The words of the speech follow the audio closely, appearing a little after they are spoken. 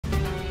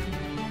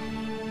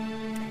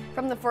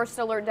From the First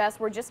Alert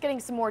Desk, we're just getting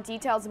some more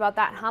details about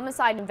that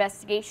homicide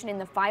investigation in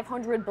the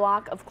 500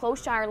 block of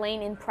Closhire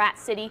Lane in Pratt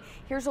City.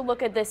 Here's a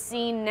look at the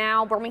scene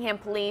now. Birmingham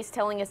Police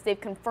telling us they've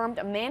confirmed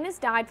a man has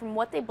died from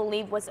what they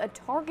believe was a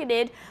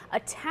targeted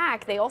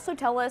attack. They also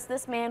tell us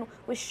this man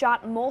was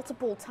shot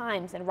multiple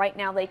times, and right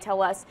now they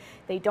tell us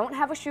they don't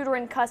have a shooter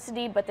in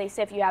custody, but they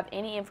say if you have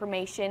any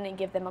information,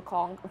 give them a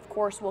call. Of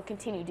course, we'll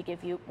continue to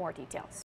give you more details.